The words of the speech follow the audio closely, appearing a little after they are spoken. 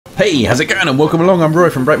Hey, how's it going and welcome along, I'm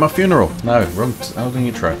Roy from Break My Funeral. No, wrong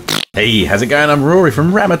intro. Hey, how's it going, I'm Rory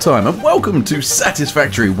from Rammer Time and welcome to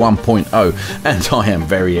Satisfactory 1.0 and I am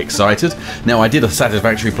very excited. Now I did a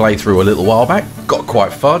Satisfactory playthrough a little while back, got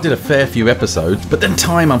quite far, did a fair few episodes, but then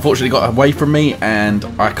time unfortunately got away from me and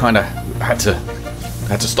I kind of had to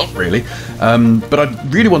stop really. But I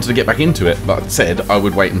really wanted to get back into it, but I said I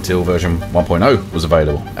would wait until version 1.0 was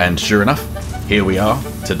available. And sure enough, here we are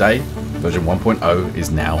today. Version 1.0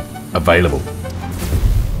 is now available.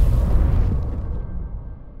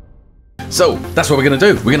 So that's what we're going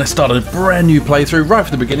to do. We're going to start a brand new playthrough right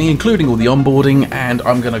from the beginning, including all the onboarding, and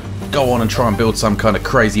I'm going to go on and try and build some kind of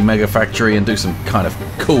crazy mega factory and do some kind of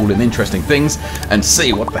cool and interesting things and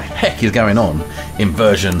see what the heck is going on in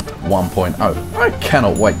version 1.0. I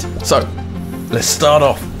cannot wait. So let's start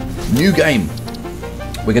off. New game.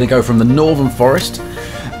 We're going to go from the Northern Forest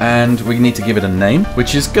and we need to give it a name,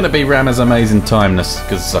 which is going to be Rammer's Amazing Timeness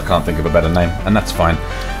because I can't think of a better name, and that's fine.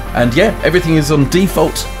 And yeah, everything is on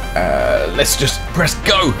default. Let's just press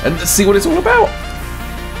go and let's see what it's all about.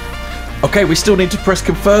 Okay, we still need to press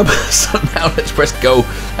confirm, so now let's press go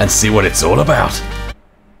and see what it's all about.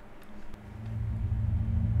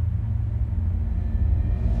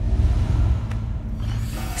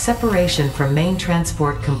 Separation from main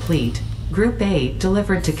transport complete. Group A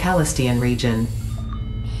delivered to Calistian region.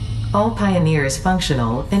 All pioneers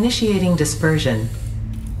functional, initiating dispersion.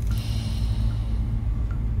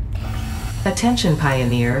 Attention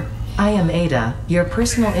Pioneer, I am Ada, your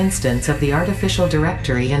personal instance of the Artificial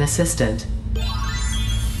Directory and Assistant.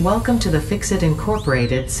 Welcome to the Fixit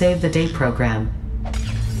Incorporated Save the Day program.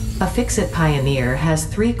 A Fixit Pioneer has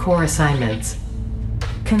 3 core assignments.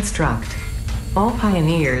 Construct. All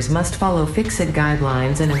pioneers must follow Fixit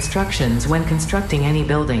guidelines and instructions when constructing any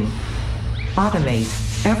building. Automate.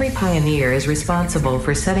 Every pioneer is responsible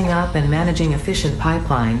for setting up and managing efficient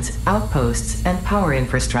pipelines, outposts, and power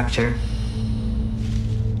infrastructure.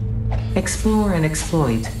 Explore and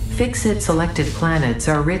exploit. Fixit selected planets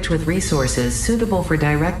are rich with resources suitable for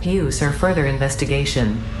direct use or further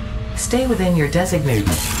investigation. Stay within your designated.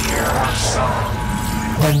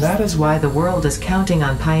 And that is why the world is counting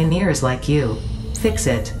on pioneers like you.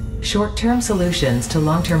 Fixit. Short-term solutions to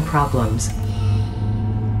long-term problems.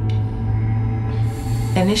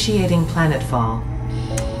 Initiating planetfall.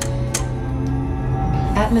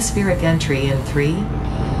 Atmospheric entry in 3,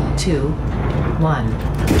 2, 1.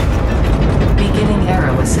 Beginning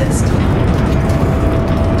arrow assist.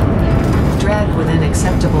 Drag within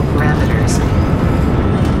acceptable parameters.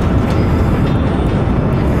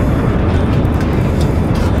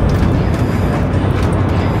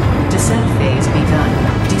 Descent phase begun.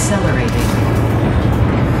 Decelerating.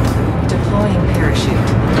 Deploying parachute.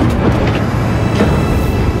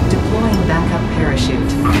 Deploying backup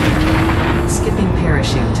parachute. Skipping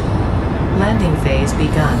parachute. Landing phase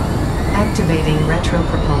begun. Activating retro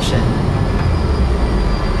propulsion.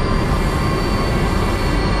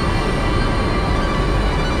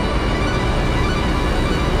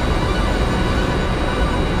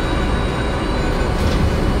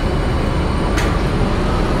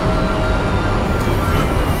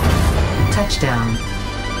 Touchdown.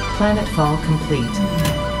 Planetfall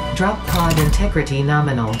complete. Drop pod integrity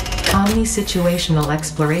nominal. Omni-situational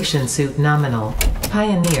exploration suit nominal.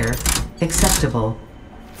 Pioneer. Acceptable.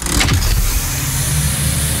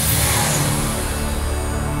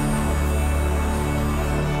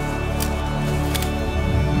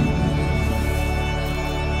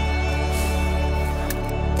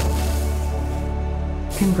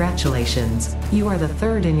 Congratulations, you are the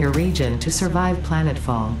 3rd in your region to survive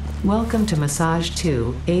planetfall. Welcome to Massage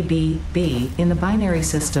 2, AB-B, in the binary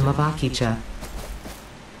system of Akicha.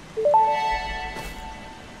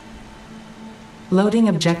 Loading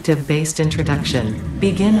objective-based introduction.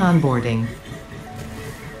 Begin onboarding.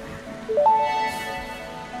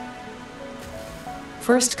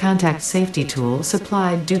 First contact safety tool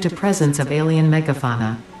supplied due to presence of alien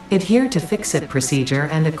megafauna. Adhere to Fixit procedure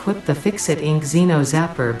and equip the Fixit Inc. Xeno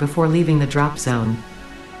Zapper before leaving the drop zone.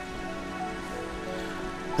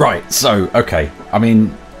 Right, so, okay, I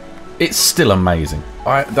mean, it's still amazing.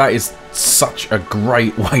 That is such a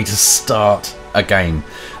great way to start a game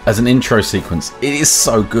as an intro sequence. It is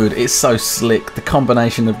so good, it's so slick, the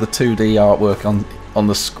combination of the 2D artwork on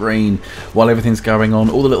the screen while everything's going on,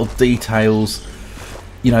 all the little details.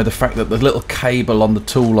 You know, the fact that the little cable on the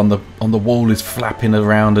tool on the wall is flapping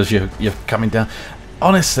around as you're coming down.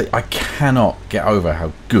 Honestly, I cannot get over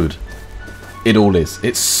how good it all is.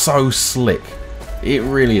 It's so slick. It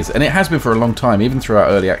really is. And it has been for a long time, even through our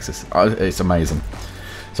early access. It's amazing.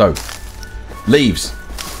 So, leaves.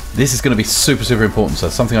 This is going to be super, super important. So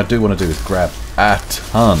something I do want to do is grab a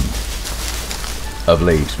ton of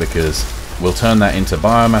leaves, because we'll turn that into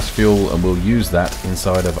biomass fuel and we'll use that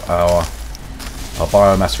inside of our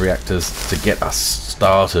biomass reactors to get us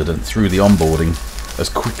started and through the onboarding as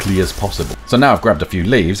quickly as possible. So now I've grabbed a few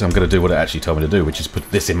leaves, I'm going to do what it actually told me to do, which is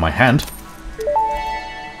put this in my hand.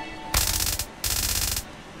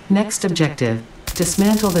 Next objective,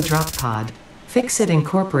 dismantle the drop pod. Fix-It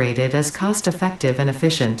Incorporated is cost-effective and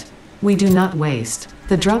efficient. We do not waste.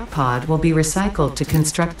 The drop pod will be recycled to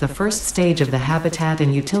construct the first stage of the habitat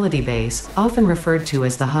and utility base, often referred to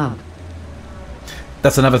as the hub.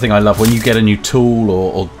 That's another thing I love. When you get a new tool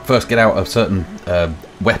or first get out a certain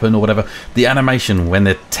weapon or whatever, the animation when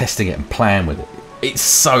they're testing it and playing with it,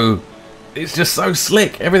 it's just so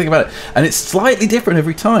slick, everything about it. And it's slightly different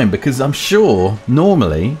every time, because I'm sure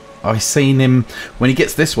normally I've seen him, when he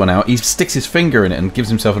gets this one out, he sticks his finger in it and gives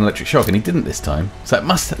himself an electric shock, and he didn't this time. So it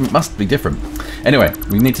must be different. Anyway,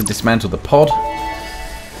 we need to dismantle the pod.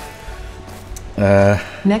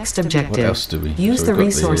 Next objective, what else do we? Use the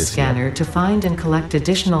resource scanner to find and collect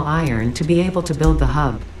additional iron to be able to build the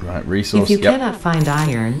hub. Right, resource. If you cannot find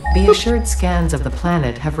iron, be assured scans of the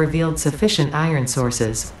planet have revealed sufficient iron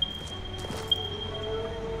sources.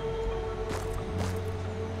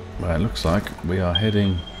 Right, it looks like we are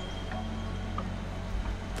heading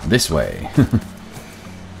this way.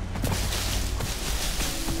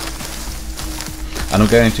 And I'm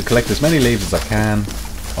going to collect as many leaves as I can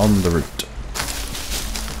on the route.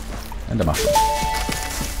 And a mushroom.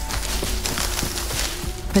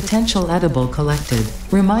 Potential edible collected.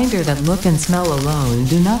 Reminder that look and smell alone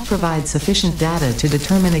do not provide sufficient data to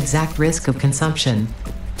determine exact risk of consumption.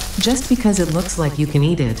 Just because it looks like you can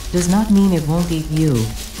eat it does not mean it won't eat you.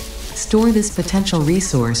 Store this potential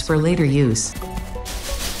resource for later use.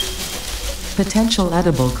 Potential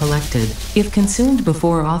edible collected. If consumed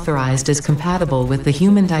before authorized as compatible with the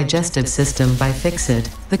human digestive system by Fix-It,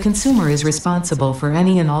 the consumer is responsible for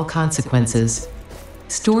any and all consequences.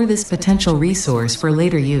 Store this potential resource for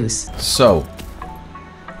later use. So,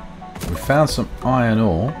 we found some iron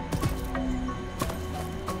ore,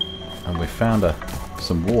 and we found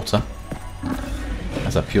some water.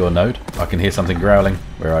 That's a pure node. I can hear something growling.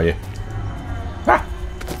 Where are you? Ah!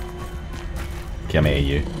 Come here,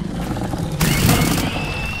 you.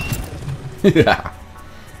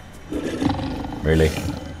 Really?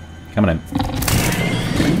 Come on in.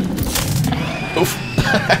 Oof!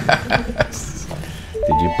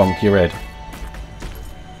 Did you bonk your head?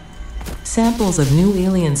 Samples of new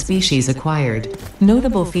alien species acquired.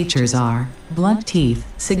 Notable features are blunt teeth,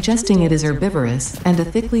 suggesting it is herbivorous, and a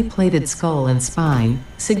thickly plated skull and spine,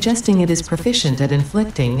 suggesting it is proficient at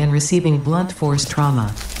inflicting and receiving blunt force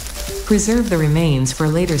trauma. Preserve the remains for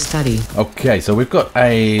later study. Okay, so we've got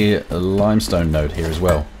a limestone node here as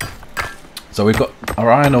well. So we've got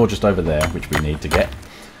our iron ore just over there, which we need to get.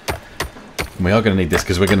 And we are going to need this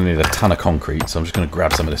because we're going to need a ton of concrete, so I'm just going to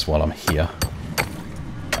grab some of this while I'm here.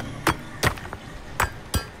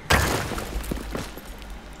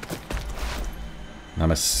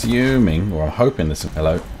 I'm assuming, or I'm hoping this...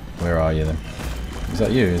 Hello, where are you then? Is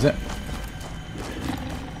that you, is it?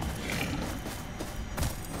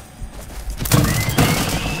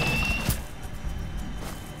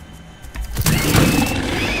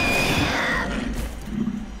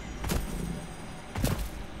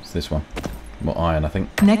 It's this one. More iron, I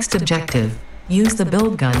think. Next objective. Use the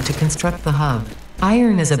build gun to construct the hub.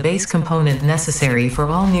 Iron is a base component necessary for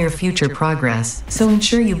all near-future progress, so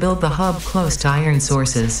ensure you build the hub close to iron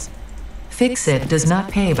sources. Fix-It does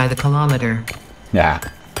not pay by the kilometer. Yeah.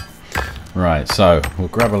 Right, so we'll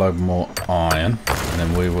grab a load more iron, and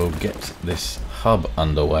then we will get this hub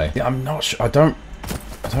underway. Yeah, I'm not sure. I don't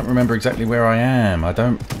remember exactly where I am. I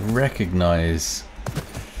don't recognize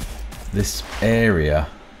this area.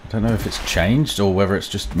 I don't know if it's changed or whether it's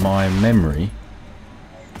just my memory.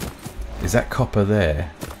 Is that copper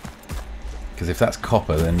there? Because if that's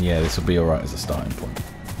copper, then yeah, this will be alright as a starting point.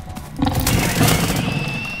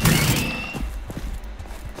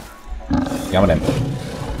 Come on in.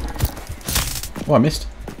 Oh, I missed.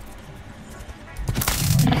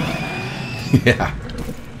 Yeah.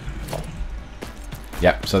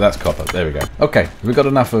 Yep, so that's copper. There we go. Okay, we've got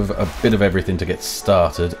enough of a bit of everything to get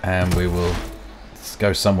started, and we will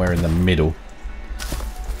go somewhere in the middle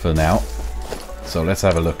for now. So let's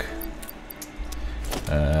have a look.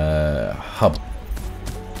 Hub.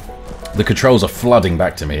 The controls are flooding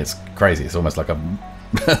back to me. It's crazy. It's almost like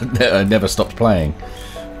I never stopped playing.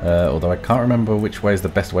 Although I can't remember which way is the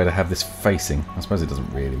best way to have this facing. I suppose it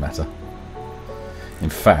doesn't really matter. In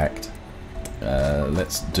fact,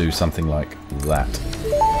 let's do something like that.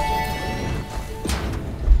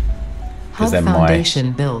 because Hub they're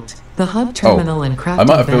foundation built. The hub terminal and crafting I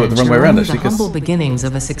might have built it the bench wrong way are around, only the actually, 'cause- humble beginnings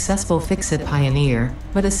of a successful Fix-It pioneer,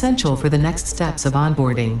 but essential for the next steps of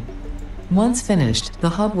onboarding. Once finished,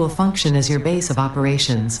 the hub will function as your base of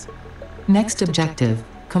operations. Next objective,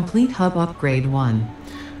 complete hub upgrade 1.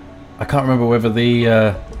 I can't remember whether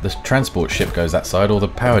the transport ship goes that side or the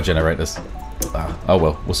power generators. Oh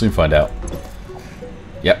well, we'll soon find out.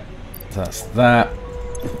 Yep, that's that.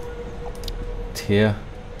 Tier,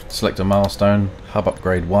 select a milestone, hub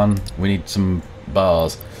upgrade 1. We need some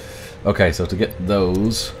bars. Okay, so to get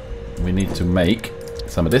those, we need to make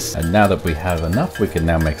some of this. And now that we have enough, we can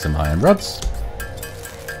now make some iron rods.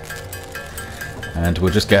 And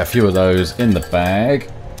we'll just get a few of those in the bag,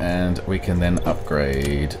 and we can then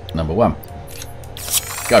upgrade number 1.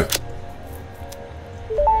 Go.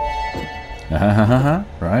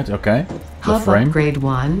 Right, okay. The Hub frame. upgrade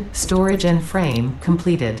 1, storage and frame,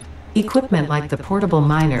 completed. Equipment like the portable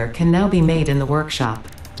miner can now be made in the workshop.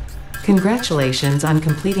 Congratulations on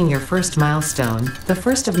completing your first milestone, the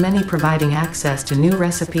first of many providing access to new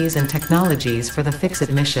recipes and technologies for the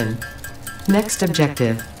Fix-It mission. Next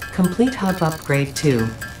objective, complete hub upgrade 2.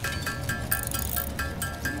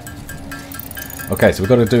 Okay, so we've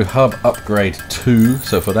got to do hub upgrade 2.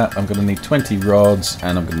 So for that, I'm going to need 20 rods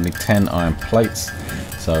and I'm going to need 10 iron plates.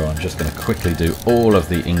 So I'm just going to quickly do all of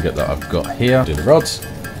the ingot that I've got here. Do the rods.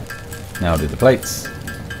 Now I'll do the plates.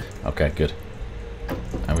 Okay, good.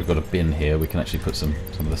 And we've got a bin here. We can actually put some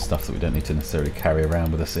of the stuff that we don't need to necessarily carry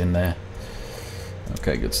around with us in there.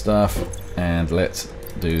 Okay, good stuff. And let's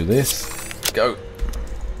do this. Go.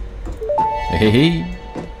 Hey.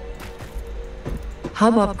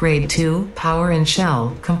 Hub upgrade 2, power and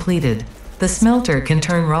shell, completed. The smelter can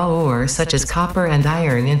turn raw ore such as copper and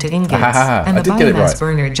iron into ingots, and the biomass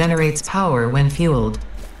burner generates power when fueled.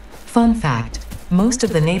 Fun fact, most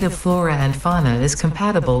of the native flora and fauna is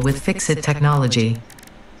compatible with Fix-It technology.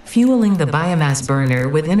 Fueling the biomass burner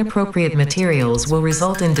with inappropriate materials will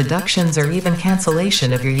result in deductions or even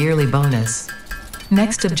cancellation of your yearly bonus.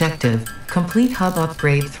 Next objective, complete hub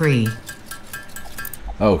upgrade 3.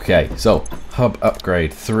 Okay, so hub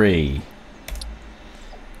upgrade 3.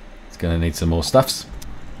 It's going to need some more stuffs.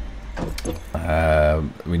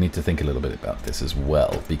 We need to think a little bit about this as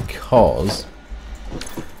well, because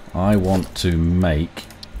I want to make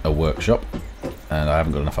a workshop and I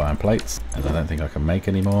haven't got enough iron plates and I don't think I can make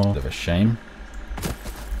any more. Bit of a shame.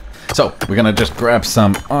 So we're going to just grab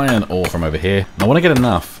some iron ore from over here. I want to get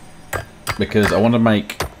enough because I want to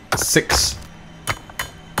make 6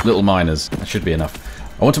 little miners. That should be enough.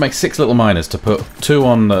 I want to make 6 little miners to put 2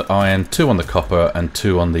 on the iron, 2 on the copper, and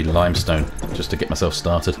 2 on the limestone, just to get myself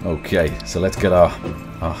started. Okay, so let's get our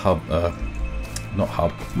hub, not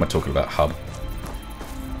hub, what am I talking about, hub?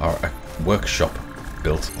 Our workshop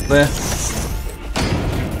built there.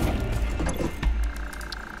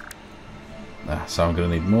 So I'm going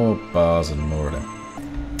to need more bars and more of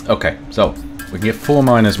them. Okay, so we can get 4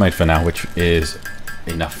 miners made for now, which is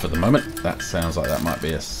enough for the moment. That sounds like that might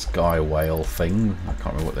be a sky whale thing. I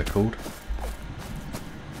can't remember what they're called.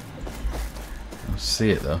 I see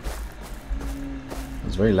it though.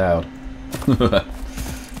 It's very loud.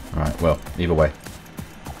 Alright, well, either way.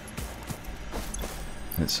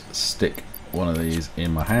 Let's stick one of these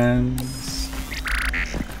in my hands.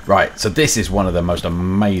 Right, so this is one of the most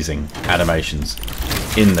amazing animations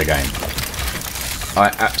in the game. I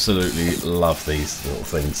absolutely love these little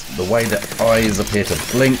things. The way that eyes appear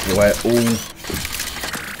to blink, the way it all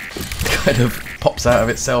kind of pops out of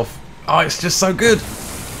itself. Oh, it's just so good.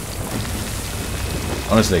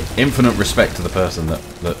 Honestly, infinite respect to the person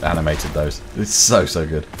that animated those. It's so, so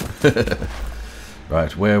good.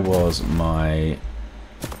 Right, where was my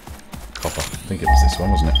copper? I think it was this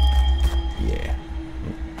one, wasn't it? Yeah.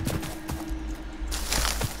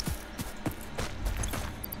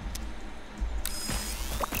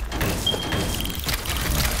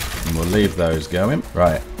 We'll leave those going.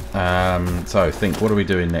 Right. So think, what are we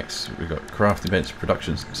doing next? We've got crafting bench,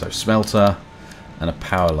 production, so smelter and a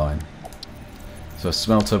power line. So a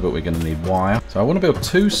smelter, but we're going to need wire. So I want to build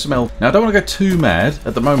 2 smelt. Now I don't want to go too mad.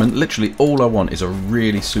 At the moment, literally all I want is a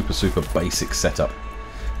really super basic setup.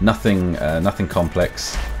 Nothing, nothing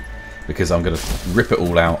complex, because I'm going to rip it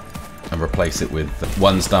all out and replace it with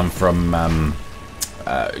ones done from.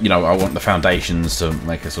 You know, I want the foundations to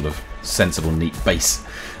make a sort of sensible, neat base.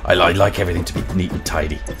 I like everything to be neat and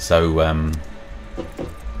tidy. So,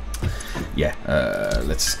 yeah,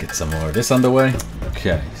 let's get some more of this underway.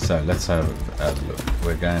 Okay, so let's have a look.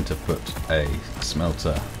 We're going to put a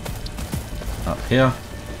smelter up here.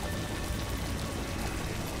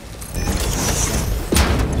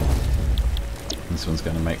 This one's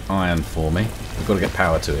going to make iron for me. We've got to get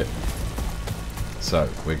power to it. So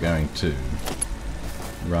we're going to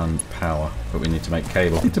run power, but we need to make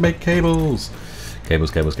cable. We need to make cables.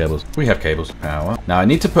 Cables, cables, cables. We have cables. Power. Now I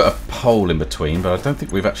need to put a pole in between, but I don't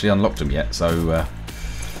think we've actually unlocked them yet, so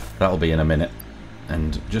that'll be in a minute.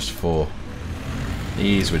 And just for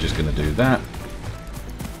ease, we're just going to do that.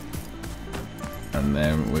 And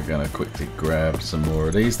then we're going to quickly grab some more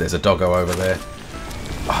of these. There's a doggo over there.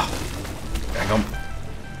 Oh, hang on.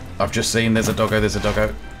 I've just seen there's a doggo, there's a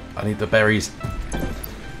doggo. I need the berries.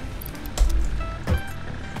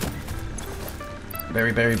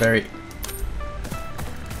 Berry, berry, berry.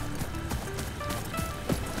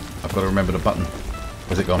 I've got to remember the button.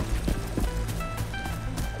 Where's it gone?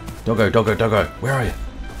 Doggo, doggo, doggo. Where are you?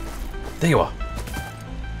 There you are.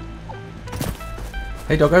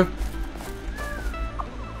 Hey, doggo.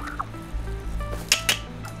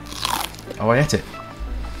 Oh, I ate it.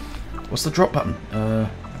 What's the drop button?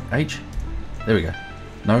 H? There we go.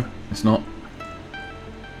 No, it's not.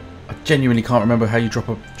 I genuinely can't remember how you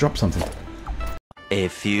drop something. A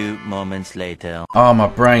few moments later. Oh, my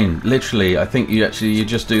brain. Literally, I think you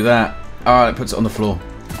just do that. Oh, it puts it on the floor.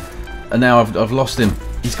 And now I've lost him.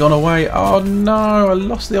 He's gone away. Oh no, I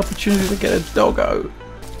lost the opportunity to get a doggo.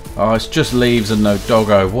 Oh, it's just leaves and no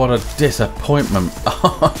doggo. What a disappointment.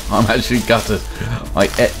 I'm actually gutted. I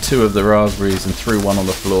ate 2 of the raspberries and threw one on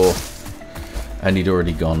the floor. And he'd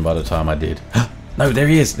already gone by the time I did. No, there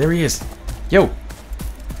he is. There he is. Yo.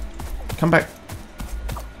 Come back.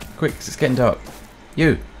 Quick, it's getting dark.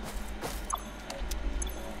 You.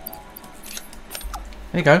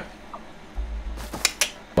 There you go.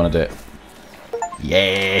 Want to do it?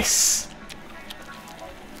 Yes.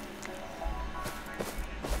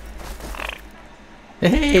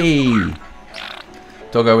 Hey.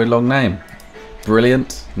 Doggo with long name.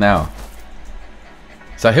 Brilliant. Now.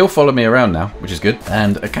 So he'll follow me around now, which is good.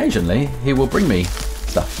 And occasionally he will bring me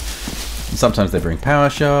stuff. And sometimes they bring power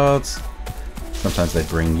shards. Sometimes they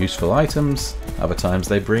bring useful items. Other times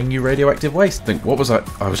they bring you radioactive waste. Think, what was I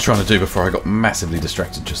was trying to do before I got massively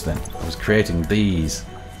distracted just then? I was creating these.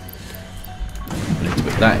 I need to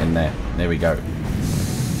put that in there. There we go.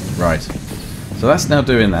 Right. So that's now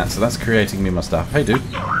doing that. So that's creating me my stuff. Hey, dude.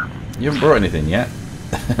 You haven't brought anything yet.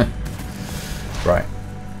 Right.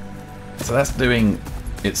 So that's doing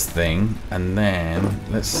its thing. And then,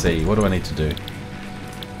 let's see. What do I need to do?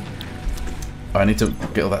 I need to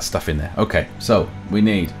get all that stuff in there. Okay, so we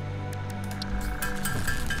need...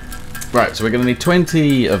 Right, so we're going to need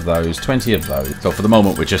 20 of those, 20 of those. So for the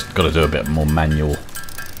moment, we're just got to do a bit more manual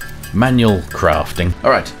crafting.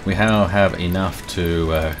 All right, we now have enough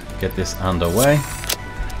to get this underway.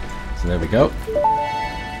 So there we go.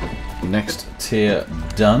 Next tier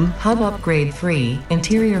done. Hub upgrade 3,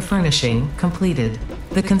 interior furnishing, completed.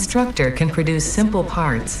 The constructor can produce simple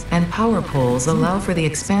parts, and power poles allow for the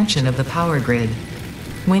expansion of the power grid.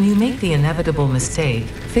 When you make the inevitable mistake,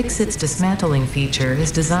 Fixit's dismantling feature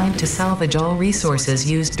is designed to salvage all resources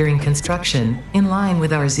used during construction, in line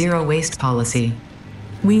with our zero waste policy.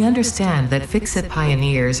 We understand that Fixit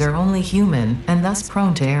pioneers are only human, and thus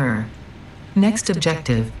prone to error. Next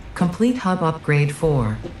objective, complete hub upgrade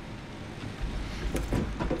 4.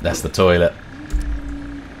 That's the toilet.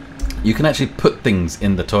 You can actually put things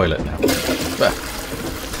in the toilet now.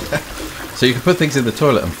 So you can put things in the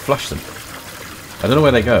toilet and flush them. I don't know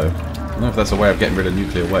where they go. I don't know if that's a way of getting rid of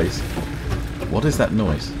nuclear waste. What is that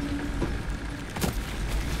noise?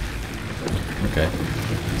 Okay.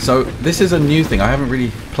 So this is a new thing. I haven't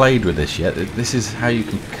really played with this yet. This is how you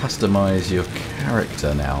can customize your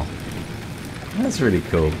character now. That's really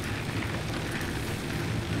cool.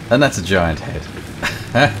 And that's a giant head.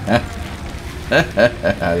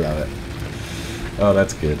 I love it. Oh,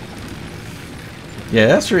 that's good. Yeah,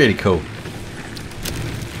 that's really cool.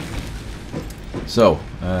 So,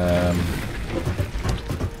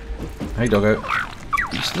 hey doggo.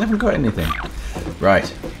 You still haven't got anything.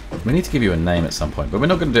 Right. We need to give you a name at some point, but we're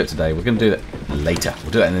not going to do it today. We're going to do that later.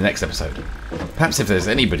 We'll do that in the next episode. Perhaps if there's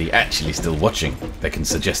anybody actually still watching, they can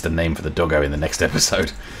suggest a name for the doggo in the next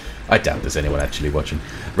episode. I doubt there's anyone actually watching.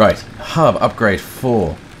 Right. Hub upgrade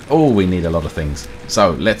 4. Oh, we need a lot of things.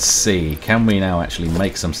 So, let's see. Can we now actually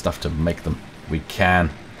make some stuff to make them? We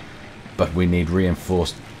can. But we need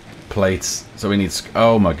reinforced plates. So we need...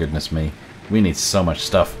 Oh my goodness me. We need so much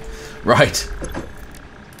stuff. Right.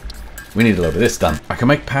 We need a lot of this done. I can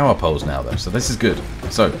make power poles now though, so this is good.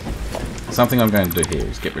 So, something I'm going to do here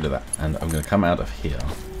is get rid of that. And I'm going to come out of here.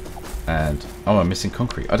 And... Oh, I'm missing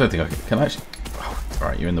concrete. I don't think I can... Can I actually... Oh,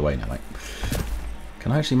 alright, you're in the way now, mate.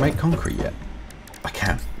 Can I actually make concrete yet? I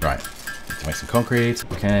can. Right. Need to make some concrete.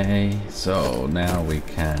 Okay. So, now we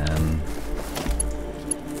can...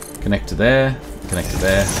 connect to there. connect it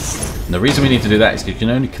there. And the reason we need to do that is because you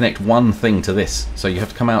can only connect one thing to this. So you have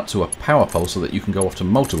to come out to a power pole so that you can go off to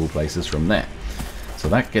multiple places from there. So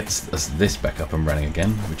that gets us this back up and running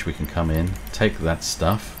again, which we can come in, take that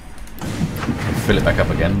stuff, fill it back up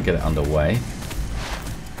again, get it underway.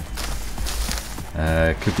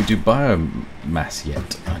 Could we do biomass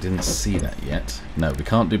yet? I didn't see that yet. No, we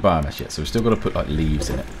can't do biomass yet, so we've still got to put like leaves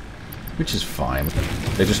in it, which is fine.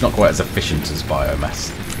 They're just not quite as efficient as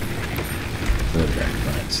biomass. There we go.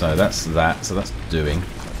 Right, so that's that. So that's doing.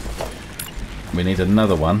 We need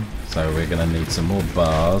another one, so we're going to need some more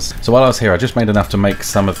bars. So while I was here, I just made enough to make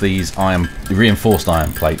some of these reinforced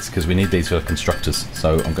iron plates, because we need these for constructors.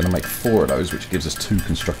 So I'm going to make 4 of those, which gives us 2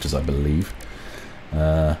 constructors, I believe.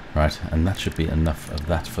 Right, and that should be enough of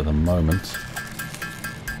that for the moment.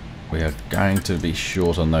 We are going to be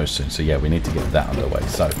short on those soon, so yeah, we need to get that underway.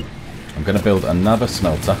 So I'm going to build another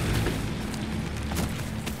smelter.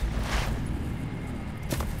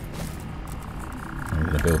 I'm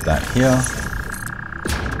going to build that here,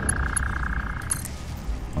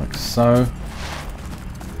 like so,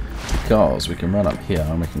 because we can run up here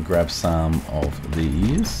and we can grab some of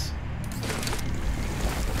these.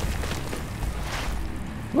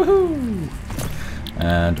 Woohoo!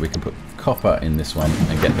 And we can put copper in this one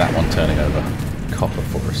and get that one turning over copper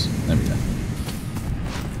for us. There we go.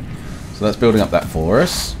 So that's building up that for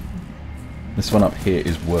us. This one up here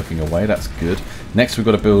is working away, that's good. Next we've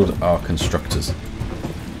got to build our constructors.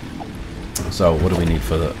 So what do we need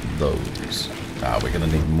for those? We're going to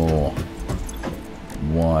need more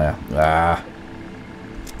wire.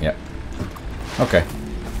 Yep. Okay.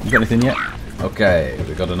 You got anything yet? Okay,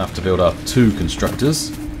 we've got enough to build our 2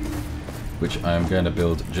 constructors, which I'm going to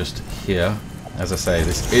build just here. As I say,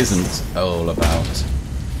 this isn't all about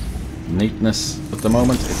neatness at the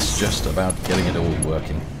moment, it's just about getting it all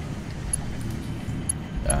working.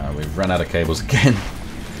 We've run out of cables again.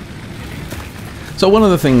 So one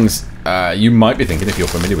of the things you might be thinking, if you're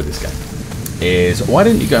familiar with this game, is why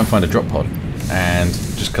didn't you go and find a drop pod and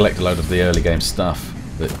just collect a load of the early game stuff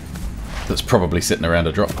that's probably sitting around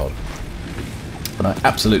a drop pod? And I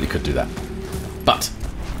absolutely could do that, but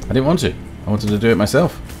I didn't want to. I wanted to do it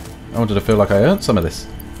myself. I wanted to feel like I earned some of this,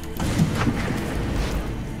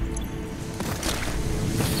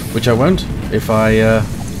 which I won't if I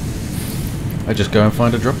just go and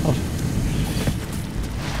find a drop pod.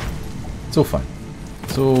 It's all fine.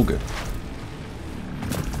 It's all good.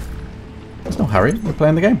 There's no hurry. We're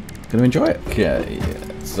playing the game. Going to enjoy it. Okay.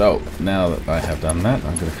 So now that I have done that,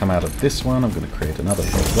 I'm going to come out of this one. I'm going to create another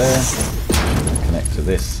pod there. Connect to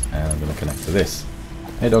this, and I'm going to connect to this.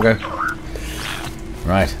 Hey, doggo.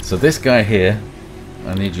 Right, so this guy here,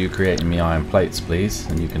 I need you creating me iron plates, please,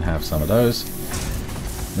 and you can have some of those.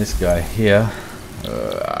 This guy here,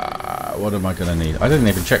 what am I going to need? I didn't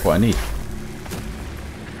even check what I need.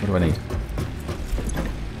 What do I need?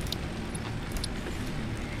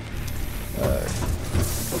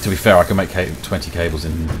 To be fair, I can make 20 cables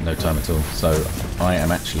in no time at all, so I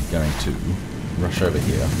am actually going to rush over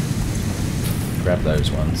here. Grab those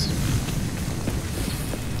ones.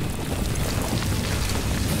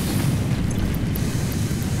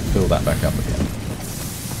 Fill that back up again.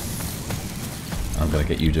 I'm going to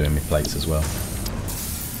get you doing me plates as well.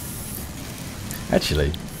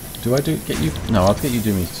 Actually, do I get you? No, I'll get you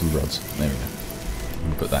doing me some rods. There we go. I'm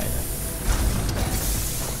going to put that in there.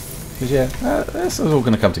 Because yeah, this is all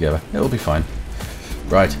going to come together. It'll be fine.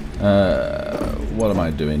 Right. What am I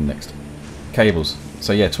doing next? Cables.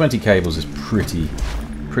 So yeah, 20 cables is pretty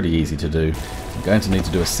easy to do. I'm going to need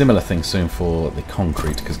to do a similar thing soon for the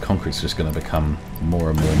concrete, because concrete's just going to become more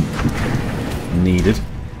and more needed.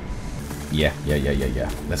 Yeah.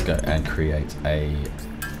 Let's go and create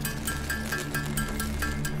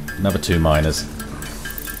another 2 miners.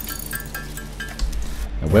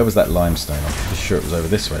 Now, where was that limestone? I'm pretty sure it was over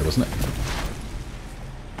this way, wasn't it?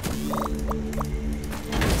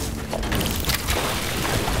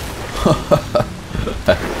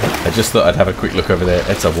 I just thought I'd have a quick look over there.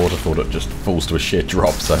 It's a waterfall that just falls to a sheer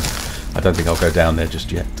drop, so I don't think I'll go down there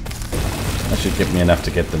just yet. That should give me enough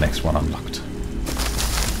to get the next one unlocked.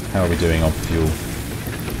 How are we doing on fuel?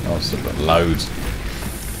 Oh, I've still got loads.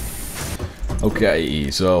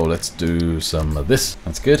 Okay, so let's do some of this.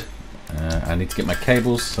 That's good. I need to get my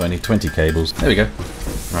cables, so I need 20 cables. There we go.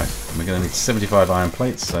 Right, we're going to need 75 iron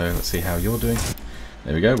plates, so let's see how you're doing.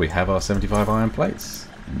 There we go, we have our 75 iron plates.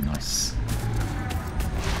 Nice.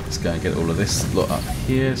 Let's go and get all of this lot up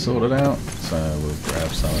here sorted out. So we'll grab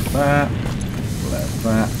some of that, we'll have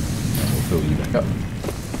that, and we'll fill you back up.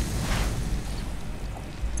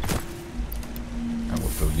 And we'll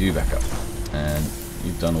fill you back up. And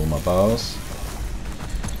you've done all my bars.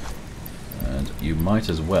 And you might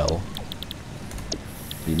as well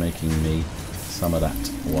be making me some of that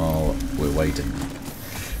while we're waiting.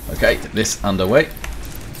 Okay, this underway.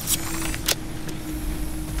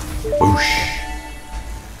 Whoosh.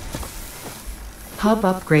 Hub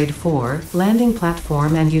upgrade 4, landing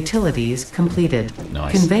platform and utilities completed.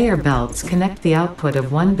 Nice. Conveyor belts connect the output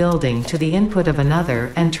of one building to the input of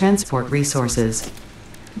another and transport resources.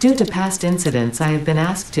 Due to past incidents, I have been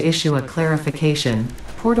asked to issue a clarification.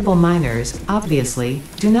 Portable miners, obviously,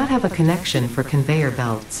 do not have a connection for conveyor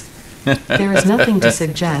belts. There is nothing to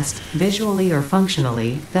suggest, visually or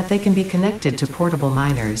functionally, that they can be connected to portable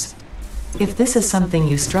miners. If this is something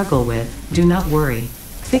you struggle with, do not worry.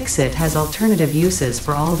 Fixit has alternative uses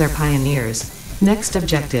for all their pioneers. Next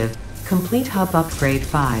objective, complete hub upgrade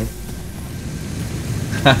 5.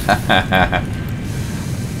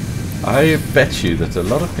 I bet you that a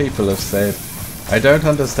lot of people have said, I don't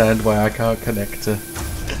understand why I can't connect a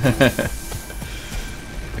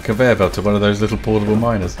conveyor belt to one of those little portable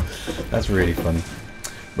miners. That's really funny.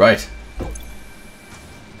 Right.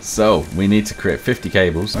 So, we need to create 50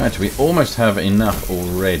 cables. Actually, we almost have enough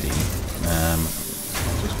already.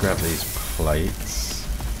 Just grab these plates.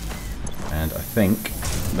 And I think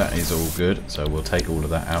that is all good. So we'll take all of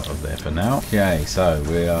that out of there for now. Okay, so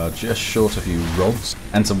we are just short a few rods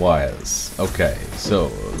and some wires. Okay, so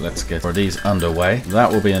let's get these underway.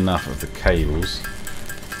 That will be enough of the cables.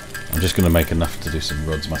 I'm just going to make enough to do some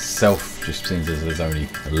rods myself. Just seems as there's only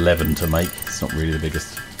 11 to make. It's not really the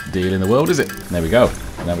biggest deal in the world, is it? There we go.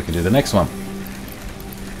 Now we can do the next one.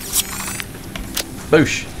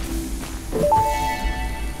 Boosh.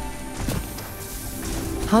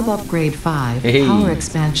 Hub upgrade 5, Hey. power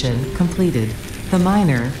expansion completed. The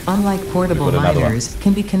miner, unlike portable We've got another miners,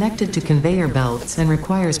 can be connected to conveyor belts and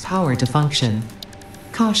requires power to function.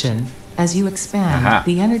 Caution, as you expand, Aha.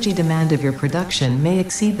 the energy demand of your production may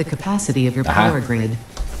exceed the capacity of your Aha. power grid.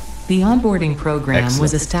 The onboarding program Excellent.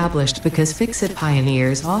 was established because Fixit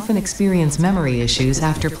pioneers often experience memory issues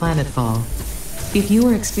after planetfall. If you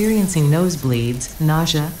are experiencing nosebleeds,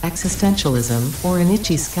 nausea, existentialism, or an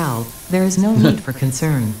itchy scalp, there is no need for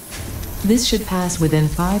concern. This should pass within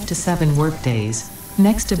 5 to 7 workdays.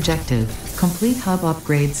 Next objective, complete hub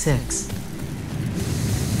upgrade 6.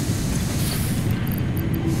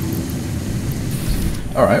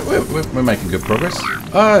 Alright, we're making good progress.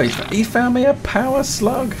 Oh, he found me a power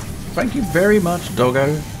slug. Thank you very much,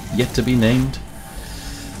 doggo. Yet to be named.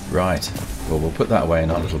 Right. Well, we'll put that away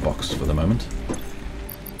in our little box for the moment.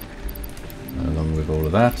 Along with all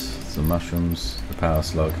of that, some mushrooms, the power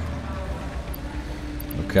slug.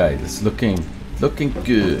 Okay, it's looking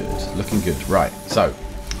good. Looking good. Right, so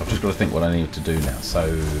I've just got to think what I need to do now. So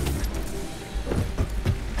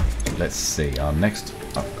let's see, our next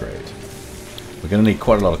upgrade. We're going to need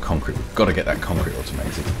quite a lot of concrete. We've got to get that concrete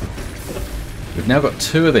automated. We've now got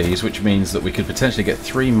 2 of these, which means that we could potentially get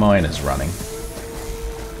 3 miners running.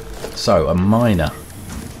 So a miner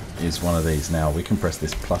is one of these now. We can press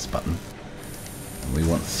this plus button. And we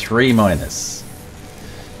want 3 miners.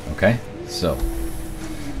 Okay, so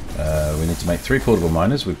we need to make 3 portable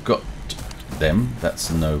miners. We've got them. That's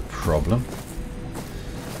no problem.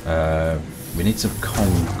 We need some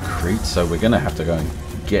concrete, so we're going to have to go and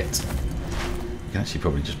get... You can actually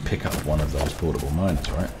probably just pick up one of those portable miners,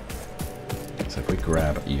 right? So if we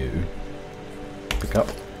grab you, pick up,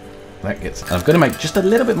 that gets... I'm going to make just a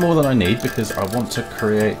little bit more than I need because I want to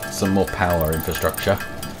create some more power infrastructure.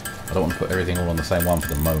 I don't want to put everything all on the same one for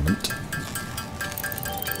the moment.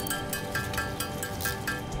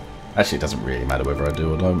 Actually, it doesn't really matter whether I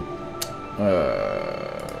do or don't.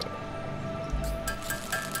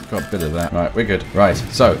 Got a bit of that. Right, we're good. Right,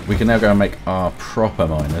 so we can now go and make our proper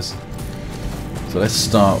miners. So let's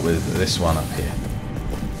start with this one up here.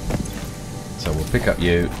 So we'll pick up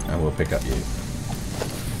you, and we'll pick up you.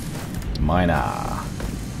 Miner.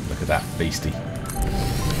 Look at that beastie.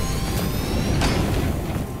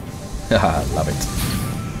 Haha, love it.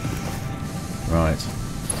 Right.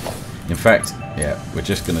 In fact, yeah, we're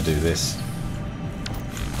just going to do this.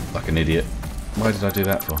 Like an idiot. Why did I do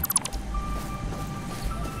that for?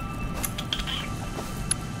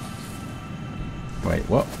 Wait,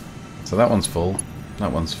 what? So that one's full.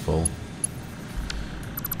 That one's full.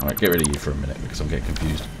 Alright, get rid of you for a minute because I'm getting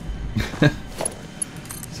confused.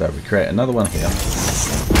 So we create another one here.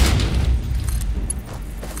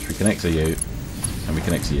 Which we connect to you. And we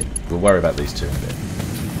connect to you. We'll worry about these 2 in a bit.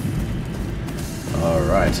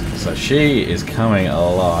 Alright, so she is coming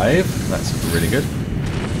alive. That's really good.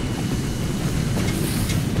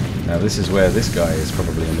 Now this is where this guy is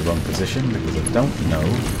probably in the wrong position because I don't know.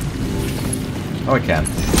 Oh, I can.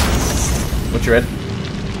 What's your head?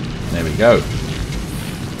 There we go.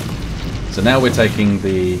 So now we're taking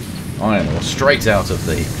the iron ore straight out of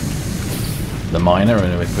the miner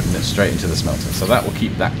and we're putting it straight into the smelter. So that will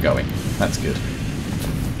keep that going. That's good.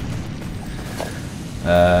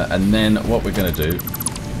 And then what we're going to do,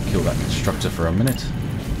 kill that constructor for a minute.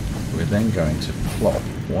 We're then going to plop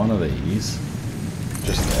one of these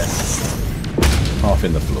just there, half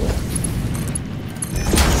in the floor.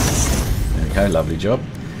 There we go, lovely job.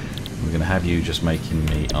 We're going to have you just making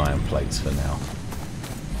me iron plates for now,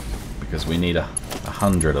 because we need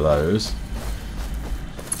 100 of those.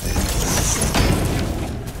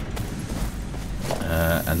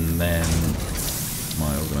 And then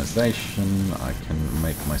my organisation, I can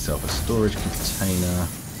make myself a storage container,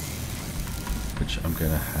 which I'm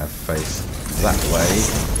going to have face that way.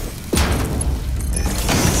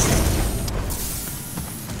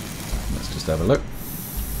 Let's just have a look.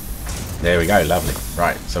 There we go, lovely.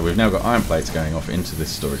 Right, so we've now got iron plates going off into this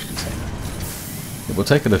storage container. It will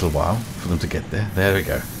take a little while for them to get there. There we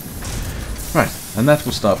go. Right, and that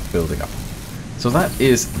will start building up. So that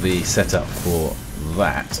is the setup for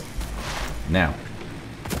that. Now,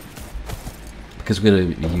 because we're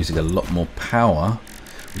going to be using a lot more power,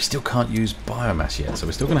 we still can't use biomass yet, so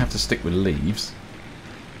we're still going to have to stick with leaves.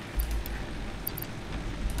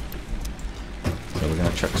 So we're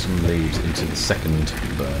going to chuck some leaves into the second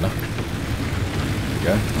burner. There we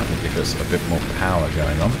go. That will give us a bit more power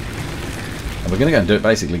going on. And we're going to go and do it,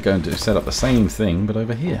 basically going to set up the same thing, but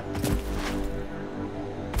over here.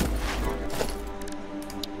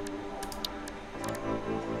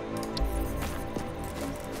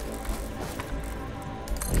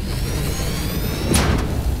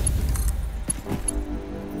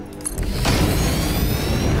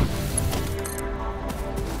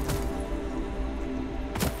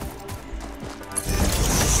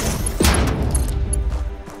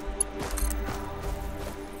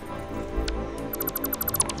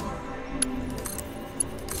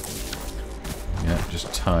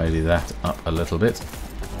 Just tidy that up a little bit.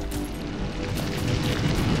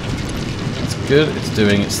 That's good. It's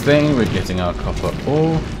doing its thing. We're getting our copper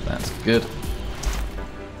ore. That's good.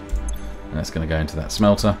 And that's going to go into that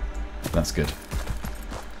smelter. That's good.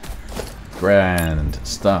 Grand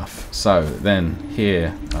stuff. So then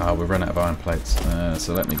here, we've run out of iron plates.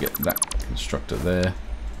 So let me get that constructor there.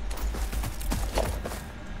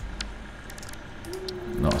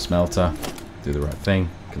 Not a smelter. Do the right thing.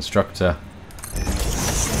 Constructor.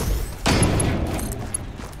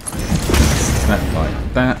 That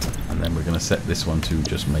like that, and then we're going to set this one to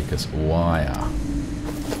just make us wire.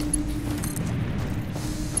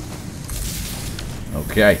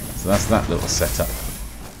 Okay, so that's that little setup,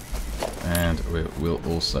 and we'll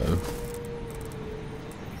also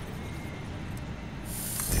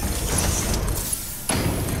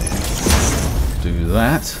do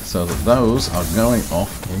that so that those are going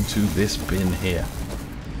off into this bin here.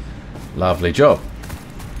 Lovely job.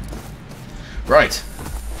 Right.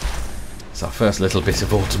 Our first little bit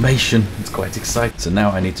of automation. It's quite exciting. So now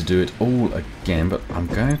I need to do it all again, but I'm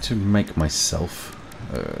going to make myself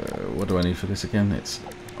what do I need for this again? It's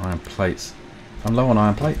iron plates. I'm low on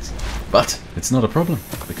iron plates, but it's not a problem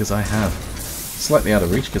because I have slightly out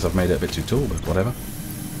of reach because I've made it a bit too tall, but whatever.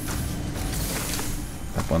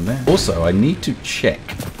 That one there. Also, I need to check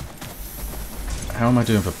how am I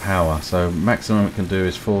doing for power. So maximum it can do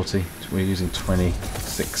is 40. We're using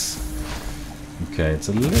 26. Okay, it's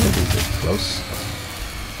a little bit close.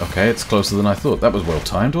 Okay, it's closer than I thought. That was well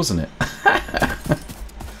timed, wasn't it?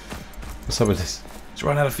 What's up with this? It's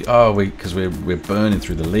run out of... Oh, because we're burning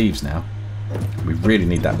through the leaves now. We really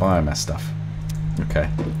need that biomass stuff. Okay.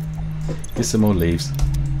 Get some more leaves.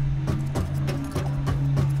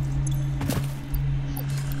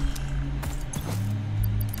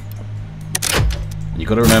 You've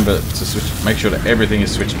got to remember to switch. Make sure that everything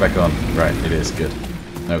is switched back on. Right, it is. Good.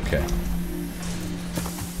 Okay.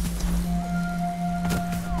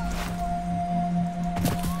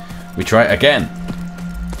 We try it again.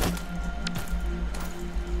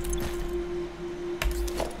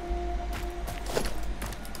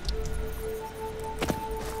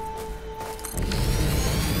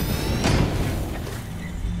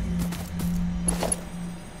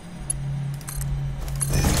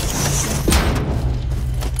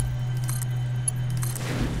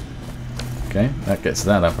 Okay, that gets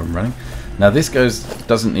that up and running. Now this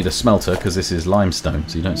doesn't need a smelter because this is limestone,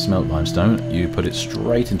 so you don't smelt limestone. You put it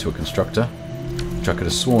straight into a constructor, which I could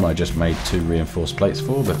have sworn I just made 2 reinforced plates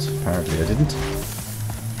for, but apparently I didn't.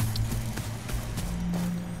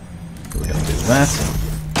 So we're going to do that.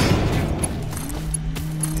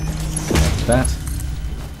 That.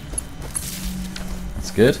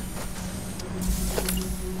 That's good.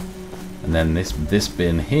 And then this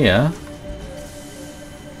bin here,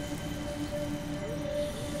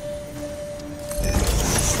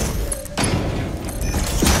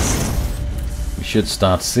 should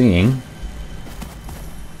start seeing...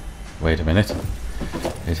 Wait a minute.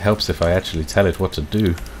 It helps if I actually tell it what to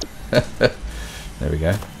do. There we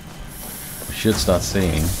go. We should start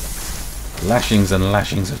seeing lashings and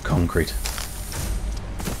lashings of concrete.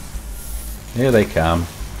 Here they come.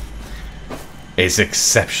 It's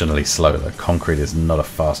exceptionally slow though. Concrete is not a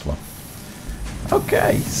fast one.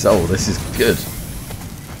 Okay, so this is good.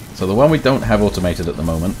 So the one we don't have automated at the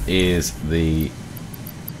moment is the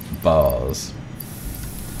bars.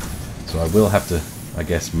 So I will have to, I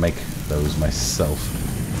guess, make those myself.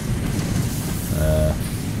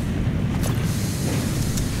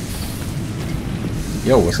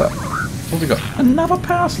 Yo, what's up? What have we got? Another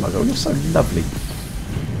power slug. Oh, you're so lovely.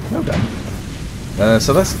 Well done.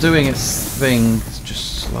 So that's doing its thing. It's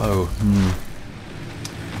just slow.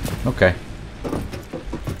 Okay.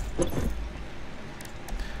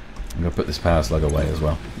 I'm going to put this power slug away as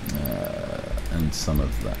well. And some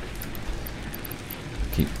of that.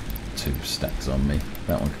 Keep 2 stacks on me.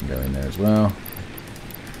 That one can go in there as well.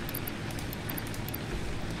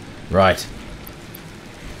 Right.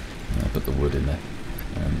 I'll put the wood in there.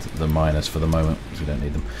 And the miners for the moment, because we don't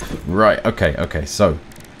need them. Right, okay, so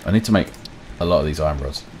I need to make a lot of these iron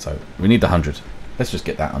rods. So we need the 100. Let's just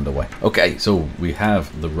get that underway. Okay, so we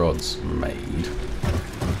have the rods made.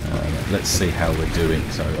 Let's see how we're doing.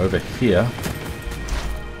 So over here,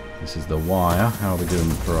 this is the wire. How are we doing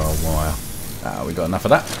for our wire? We got enough of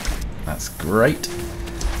that. That's great.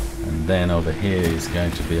 And then over here is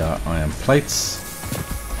going to be our iron plates.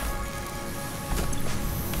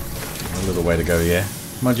 A little way to go here.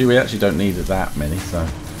 Mind you, we actually don't need that many, so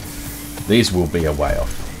these will be a way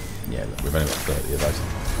off. Yeah, look, we've only got 30 of those.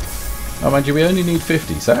 Oh, mind you, we only need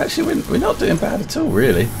 50, so actually we're not doing bad at all,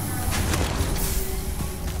 really.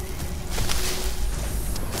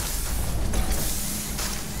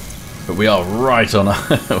 But we are right on our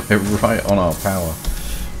we're right on our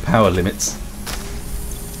power limits.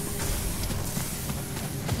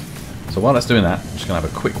 So while that's doing that, I'm just gonna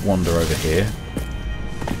have a quick wander over here.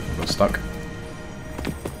 I got stuck.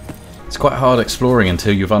 It's quite hard exploring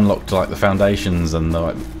until you've unlocked like the foundations and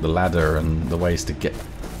the ladder and the ways to get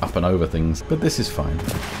up and over things. But this is fine.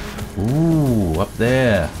 Ooh, up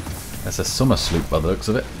there. That's a summer sloop by the looks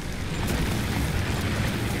of it.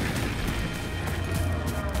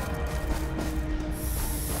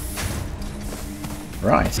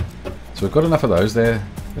 Right. So we've got enough of those. They're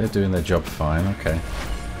doing their job fine. Okay.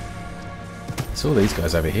 It's all these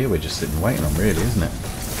guys over here we're just sitting waiting on, really, isn't it?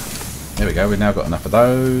 There we go. We've now got enough of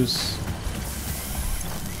those.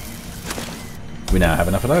 We now have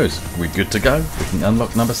enough of those. We're good to go. We can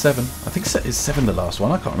unlock number 7. I think is 7 the last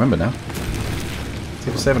one. I can't remember now. It's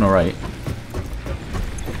either 7 or 8.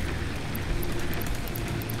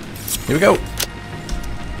 Here we go.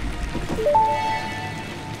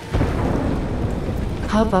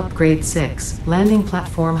 Hub upgrade 6. Landing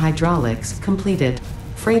platform hydraulics completed.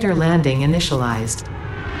 Freighter landing initialized.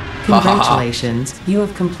 Congratulations, you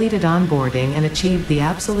have completed onboarding and achieved the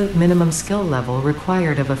absolute minimum skill level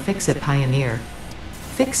required of a Fix-It pioneer.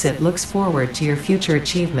 Fix-It looks forward to your future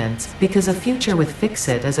achievements, because a future with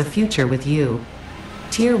Fix-It is a future with you.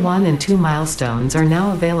 Tier 1 and 2 milestones are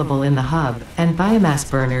now available in the hub, and biomass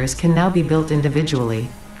burners can now be built individually.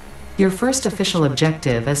 Your first official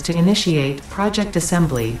objective is to initiate project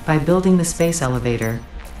assembly by building the space elevator.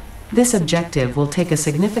 This objective will take a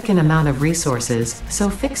significant amount of resources, so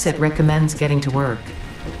Fix-It recommends getting to work.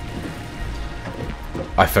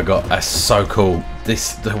 I forgot. That's so cool.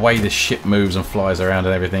 The way this ship moves and flies around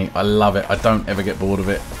and everything. I love it. I don't ever get bored of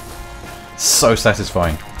it. So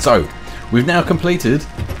satisfying. So we've now completed.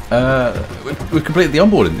 We've completed the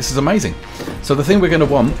onboarding. This is amazing. So the thing we're going to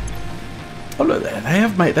want. Oh look, they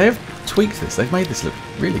have tweaked this. They've made this look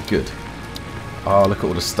really good. Oh, look at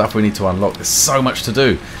all the stuff we need to unlock. There's so much to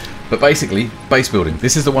do. But basically, base building.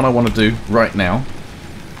 This is the one I want to do right now.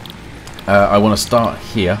 I want to start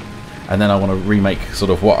here, and then I want to remake sort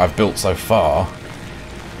of what I've built so far.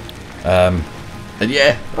 And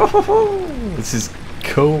yeah, this is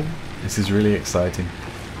cool. This is really exciting.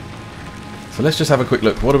 So let's just have a quick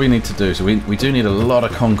look. What do we need to do? So we do need a lot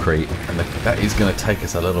of concrete, and that is going to take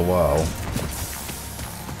us a little while.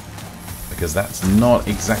 Because that's not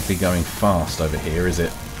exactly going fast over here, is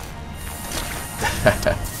it?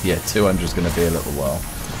 Yeah, 200 is going to be a little while.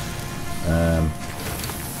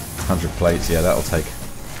 100 plates, yeah, that'll take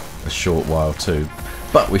a short while too.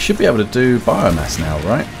 But we should be able to do biomass now,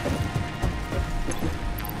 right?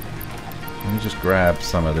 Let me just grab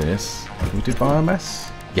some of this. Can we do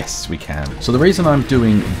biomass? Yes, we can. So the reason I'm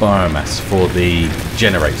doing biomass for the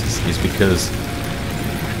generators is because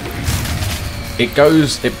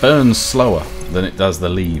it burns slower than it does the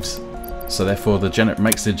leaves. so therefore the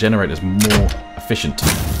makes the generators more efficient.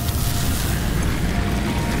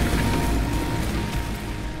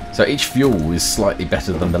 So each fuel is slightly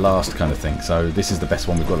better than the last kind of thing. So this is the best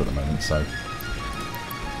one we've got at the moment. So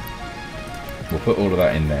we'll put all of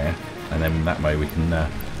that in there, and then that way we can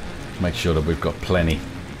make sure that we've got plenty.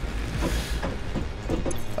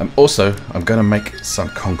 Also, I'm going to make some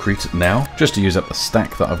concrete now, just to use up the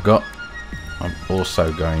stack that I've got. I'm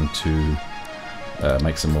also going to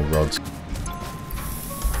make some more rods.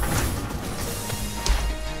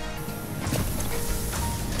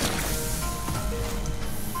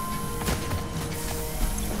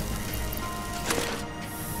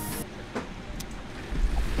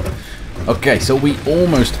 Okay, so we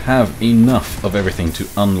almost have enough of everything to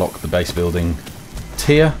unlock the base building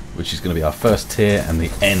tier, which is going to be our first tier and the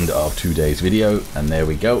end of today's video. And there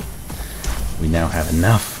we go. We now have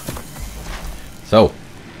enough. So,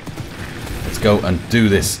 let's go and do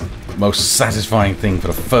this most satisfying thing for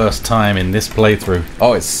the first time in this playthrough.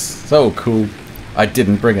 Oh, it's so cool. I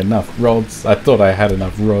didn't bring enough rods. I thought I had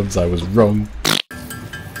enough rods. I was wrong.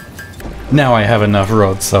 Now I have enough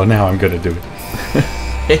rods, so now I'm going to do it.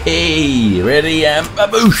 Hey, ready and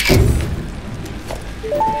baboosh!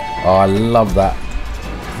 Oh, I love that.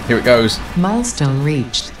 Here it goes. Milestone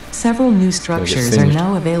reached. Several new structures are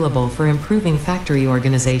now available for improving factory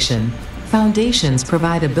organization. Foundations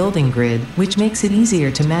provide a building grid, which makes it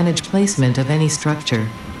easier to manage placement of any structure.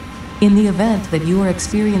 In the event that you are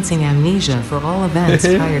experiencing amnesia for all events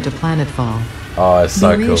prior to planetfall, oh, it's so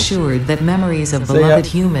cool. Be reassured that memories of beloved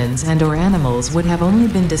humans and or animals would have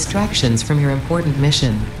only been distractions from your important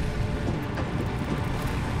mission.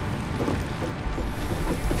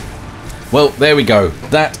 Well, there we go.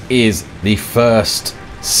 That is the first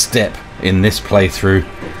step in this playthrough.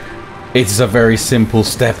 It's a very simple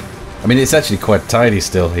step. I mean, it's actually quite tidy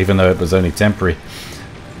still, even though it was only temporary.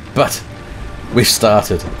 But we've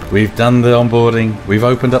started. We've done the onboarding. We've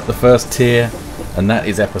opened up the first tier. And that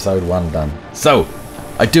is episode 1 done. So,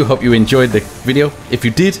 I do hope you enjoyed the video. If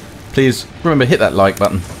you did, please remember, hit that like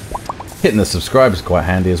button. Hitting the subscribe is quite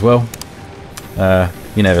handy as well.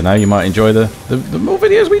 You never know, you might enjoy the more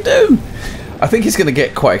videos we do. I think it's going to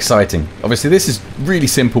get quite exciting. Obviously, this is really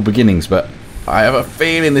simple beginnings, but I have a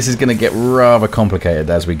feeling this is going to get rather complicated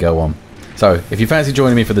as we go on. So, if you fancy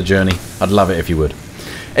joining me for the journey, I'd love it if you would.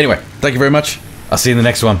 Anyway, thank you very much. I'll see you in the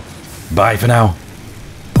next one. Bye for now.